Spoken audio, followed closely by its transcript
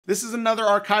This is another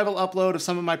archival upload of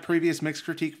some of my previous mix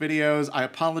critique videos. I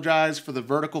apologize for the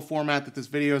vertical format that this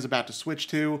video is about to switch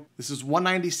to. This is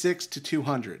 196 to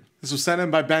 200. This was sent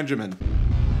in by Benjamin.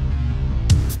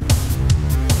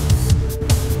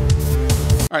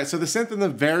 All right, so the synth in the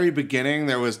very beginning,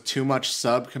 there was too much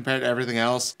sub compared to everything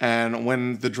else. And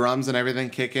when the drums and everything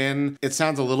kick in, it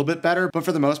sounds a little bit better, but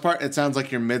for the most part, it sounds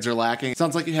like your mids are lacking. It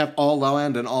sounds like you have all low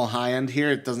end and all high end here.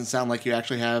 It doesn't sound like you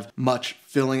actually have much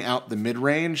filling out the mid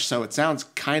range, so it sounds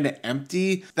kind of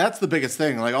empty. That's the biggest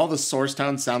thing. Like, all the source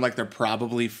tones sound like they're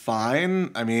probably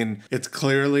fine. I mean, it's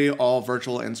clearly all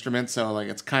virtual instruments, so like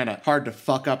it's kind of hard to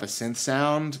fuck up a synth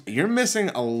sound. You're missing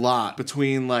a lot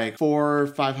between like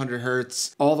 500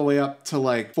 hertz all the way up to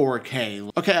like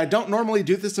 4K. Okay, I don't normally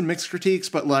do this in mix critiques,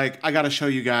 but like I gotta show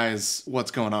you guys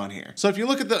what's going on here. So if you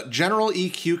look at the general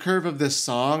EQ curve of this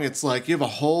song, it's like you have a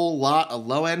whole lot of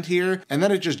low end here, and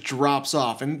then it just drops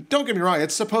off. And don't get me wrong,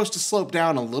 it's supposed to slope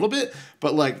down a little bit,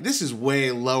 but like this is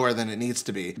way lower than it needs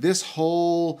to be. This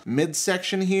whole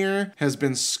midsection here has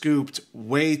been scooped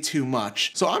way too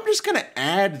much. So I'm just gonna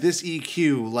add this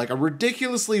EQ, like a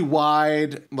ridiculously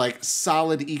wide, like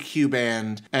solid EQ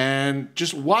band, and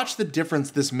just watch the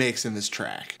difference this makes in this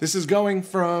track. This is going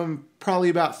from probably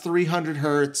about 300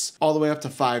 hertz all the way up to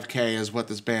 5K is what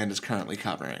this band is currently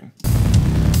covering.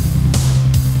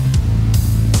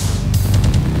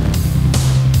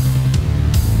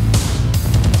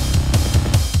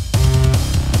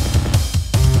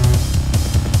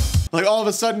 Like all of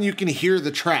a sudden you can hear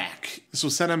the track. This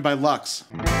was sent in by Lux.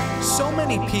 So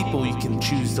many people you can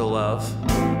choose to love.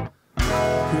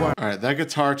 All right, that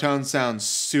guitar tone sounds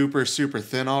super, super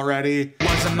thin already.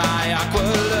 Wasn't my awkward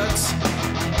looks,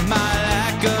 my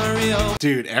lack of real.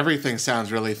 Dude, everything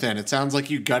sounds really thin. It sounds like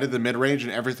you gutted the mid-range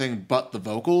and everything but the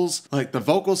vocals. Like, the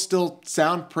vocals still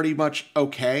sound pretty much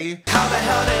okay. How the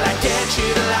hell did I get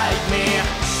you to like me?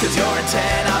 'Cause you're a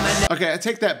 10 on the Okay, I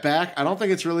take that back. I don't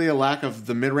think it's really a lack of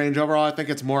the mid-range overall. I think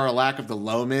it's more a lack of the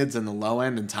low mids and the low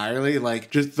end entirely. Like,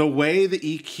 just the way the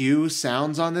EQ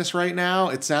sounds on this right now,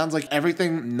 it sounds like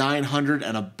everything 900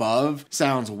 and above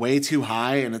sounds way too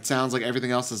high, and it sounds like everything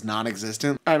else is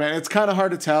non-existent. All right, man, it's kind of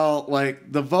hard to tell.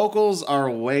 Like, the vocals are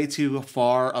way too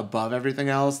far above everything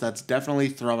else. That's definitely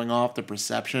throwing off the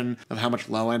perception of how much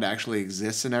low end actually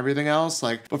exists and everything else.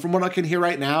 Like, but from what I can hear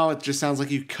right now, it just sounds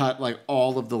like you cut like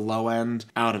all of the low end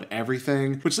out of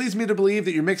everything, which leads me to believe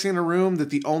that you're mixing in a room that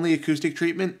the only acoustic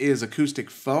treatment is acoustic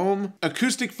foam.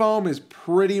 Acoustic foam is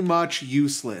pretty much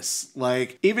useless.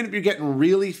 Like, even if you're getting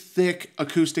really thick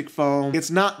acoustic foam,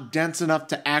 it's not dense enough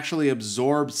to actually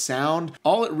absorb sound.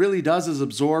 All it really does is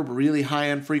absorb really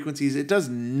high-end frequencies. It does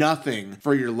nothing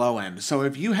for your low end. So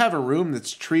if you have a room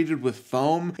that's treated with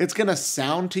foam, it's gonna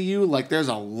sound to you like there's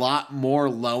a lot more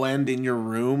low end in your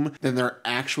room than there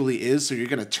actually is. So you're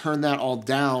gonna turn that all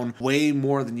down way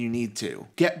more than you need to.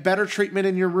 Get better treatment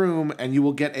in your room and you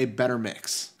will get a better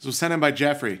mix. This was sent in by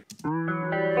Jeffrey.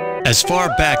 As far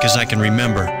back as I can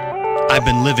remember, I've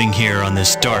been living here on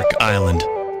this dark island.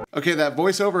 Okay, that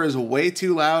voiceover is way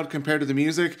too loud compared to the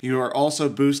music. You are also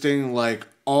boosting like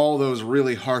all those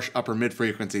really harsh upper mid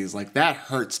frequencies. Like, that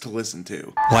hurts to listen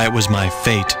to. Why, it was my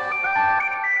fate.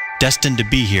 Destined to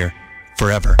be here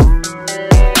forever.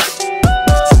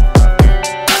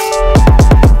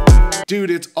 Dude,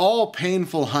 it's all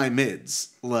painful high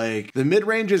mids. Like, the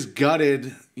mid-range is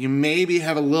gutted. You maybe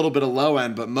have a little bit of low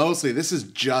end, but mostly this is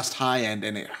just high end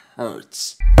and it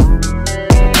hurts.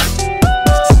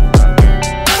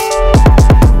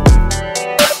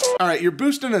 All right, you're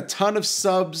boosting a ton of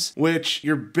subs, which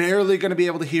you're barely gonna be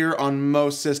able to hear on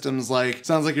most systems. Like,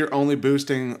 sounds like you're only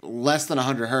boosting less than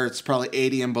 100 hertz, probably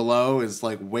 80 and below is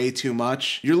like way too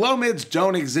much. Your low mids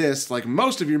don't exist. Like,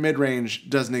 most of your mid-range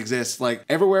doesn't exist. Like,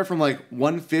 everywhere from like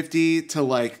 150 to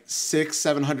like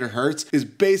 700 hertz is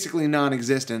basically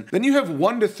non-existent. Then you have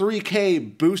 1 to 3K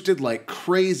boosted like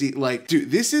crazy. Like,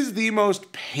 dude, this is the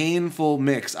most painful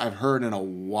mix I've heard in a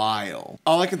while.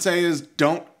 All I can say is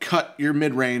don't cut your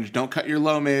mid-range, don't cut your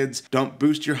low mids, don't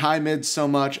boost your high mids so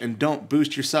much, and don't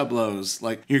boost your sub lows.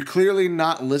 Like, you're clearly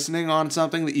not listening on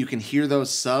something that you can hear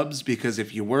those subs, because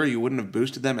if you were, you wouldn't have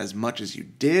boosted them as much as you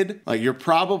did. Like, you're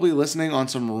probably listening on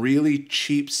some really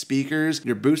cheap speakers.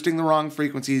 You're boosting the wrong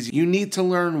frequencies. You need to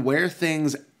learn where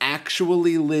things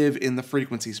actually live in the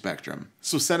frequency spectrum.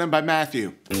 So sent in by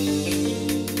Matthew.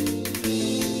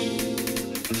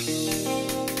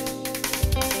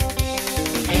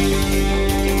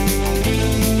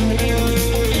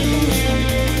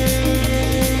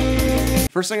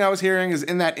 First thing I was hearing is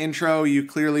in that intro, you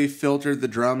clearly filtered the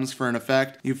drums for an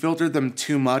effect. You filtered them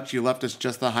too much. You left us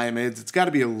just the high mids. It's got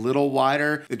to be a little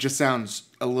wider. It just sounds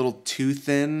a little too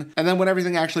thin. And then when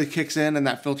everything actually kicks in and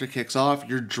that filter kicks off,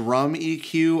 your drum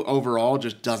EQ overall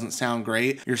just doesn't sound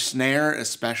great. Your snare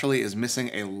especially is missing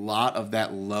a lot of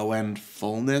that low end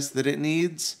fullness that it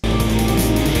needs. I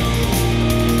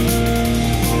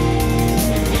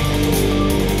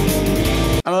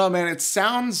don't know, man, it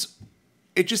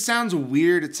just sounds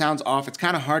weird. It sounds off. It's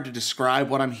kind of hard to describe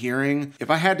what I'm hearing.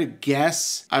 If I had to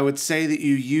guess, I would say that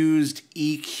you used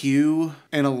EQ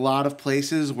in a lot of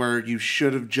places where you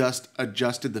should have just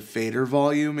adjusted the fader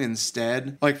volume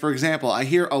instead. Like, for example, I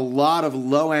hear a lot of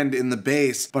low end in the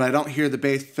bass, but I don't hear the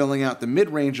bass filling out the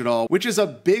mid-range at all, which is a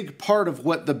big part of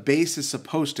what the bass is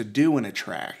supposed to do in a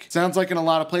track. It sounds like in a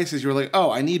lot of places you're like,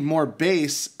 oh, I need more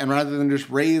bass, and rather than just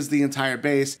raise the entire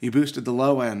bass, you boosted the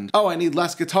low end. Oh, I need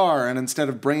less guitar, and instead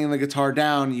of bringing the guitar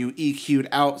down, you EQ'd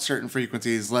out certain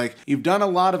frequencies. Like, you've done a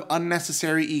lot of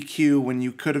unnecessary EQ when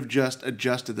you could have just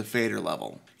adjusted the fader level.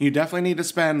 You definitely need to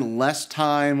spend less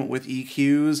time with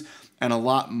EQs and a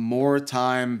lot more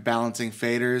time balancing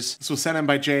faders. This was sent in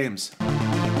by James.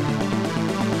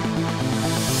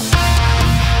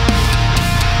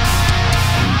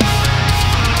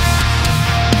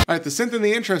 All right, the synth in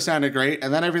the intro sounded great,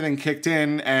 and then everything kicked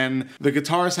in, and the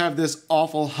guitars have this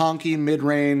awful honky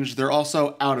mid-range. They're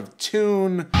also out of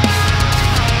tune.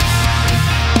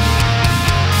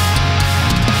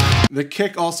 The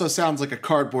kick also sounds like a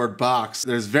cardboard box.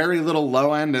 There's very little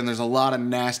low end, and there's a lot of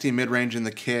nasty mid-range in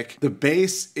the kick. The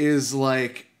bass is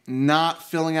like not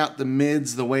filling out the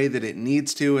mids the way that it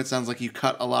needs to. It sounds like you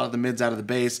cut a lot of the mids out of the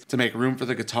bass to make room for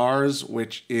the guitars,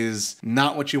 which is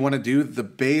not what you want to do. The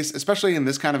bass, especially in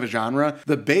this kind of a genre,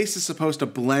 the bass is supposed to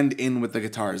blend in with the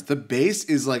guitars. The bass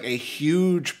is like a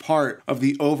huge part of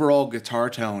the overall guitar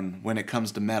tone when it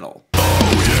comes to metal.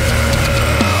 Oh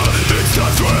yeah, it's the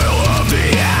thrill of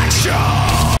the action.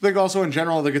 I think also in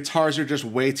general, the guitars are just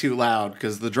way too loud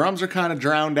because the drums are kind of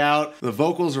drowned out. The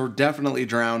vocals are definitely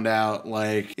drowned out.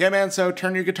 Like, yeah, man, so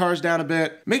turn your guitars down a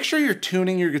bit. Make sure you're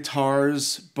tuning your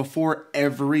guitars before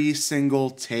every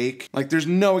single take. Like, there's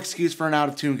no excuse for an out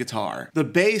of tune guitar. The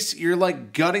bass, you're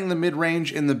like gutting the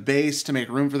mid-range in the bass to make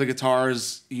room for the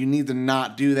guitars. You need to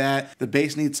not do that. The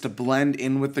bass needs to blend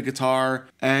in with the guitar,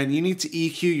 and you need to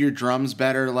EQ your drums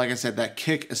better. Like I said, that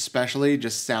kick especially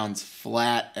just sounds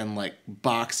flat and like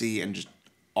boxy and just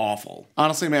awful.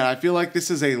 Honestly, man, I feel like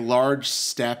this is a large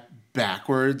step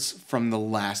backwards from the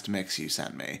last mix you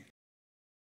sent me.